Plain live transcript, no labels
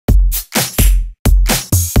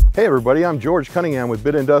Hey everybody, I'm George Cunningham with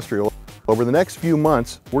BidIndustrial. Over the next few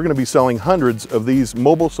months, we're going to be selling hundreds of these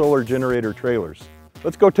mobile solar generator trailers.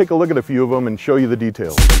 Let's go take a look at a few of them and show you the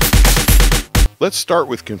details. Let's start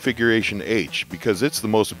with configuration H because it's the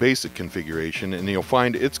most basic configuration and you'll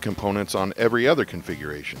find its components on every other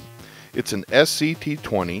configuration. It's an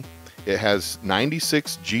SCT20. It has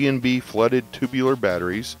 96 G&B flooded tubular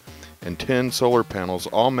batteries and 10 solar panels,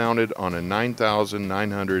 all mounted on a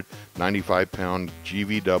 9,995 pound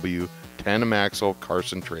GVW tandem axle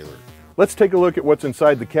Carson trailer. Let's take a look at what's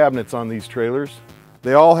inside the cabinets on these trailers.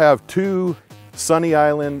 They all have two Sunny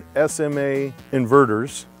Island SMA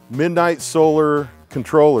inverters, Midnight Solar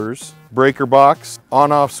controllers, breaker box,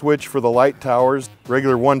 on-off switch for the light towers,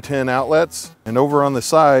 regular 110 outlets, and over on the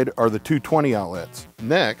side are the 220 outlets.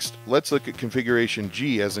 Next, let's look at configuration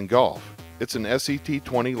G as in golf. It's an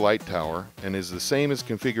SCT20 light tower and is the same as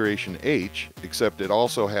configuration H, except it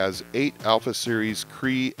also has 8 Alpha Series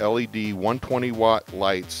Cree LED 120 watt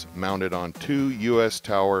lights mounted on 2 US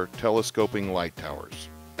Tower telescoping light towers.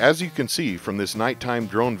 As you can see from this nighttime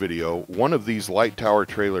drone video, one of these light tower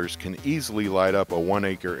trailers can easily light up a 1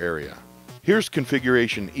 acre area. Here's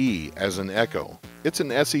configuration E as in Echo. It's an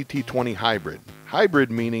SCT20 hybrid. Hybrid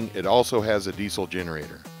meaning it also has a diesel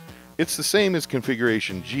generator. It's the same as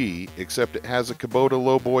configuration G, except it has a Kubota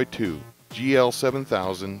Lowboy 2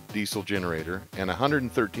 GL7000 diesel generator and a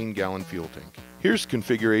 113 gallon fuel tank. Here's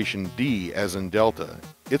configuration D as in Delta.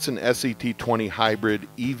 It's an SCT20 hybrid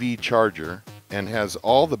EV charger and has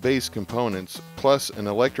all the base components plus an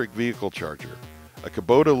electric vehicle charger, a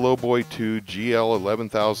Kubota Lowboy 2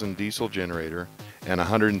 GL11000 diesel generator and a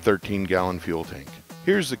 113 gallon fuel tank.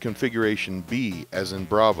 Here's the configuration B as in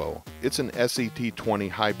Bravo. It's an SCT20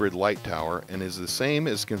 hybrid light tower and is the same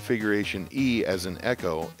as configuration E as in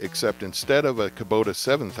Echo, except instead of a Kubota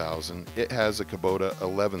 7000, it has a Kubota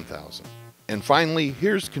 11000. And finally,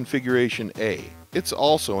 here's configuration A. It's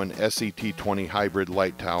also an SCT20 hybrid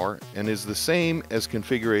light tower and is the same as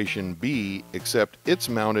configuration B, except it's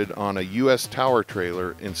mounted on a US Tower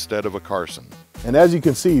trailer instead of a Carson. And as you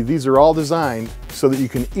can see, these are all designed so that you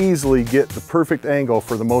can easily get the perfect angle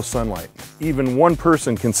for the most sunlight. Even one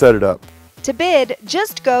person can set it up. To bid,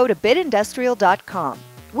 just go to BidIndustrial.com.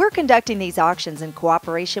 We're conducting these auctions in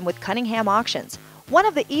cooperation with Cunningham Auctions. One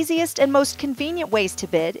of the easiest and most convenient ways to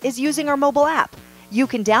bid is using our mobile app. You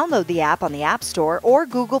can download the app on the App Store or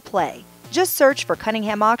Google Play. Just search for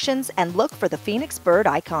Cunningham Auctions and look for the Phoenix bird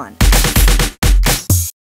icon.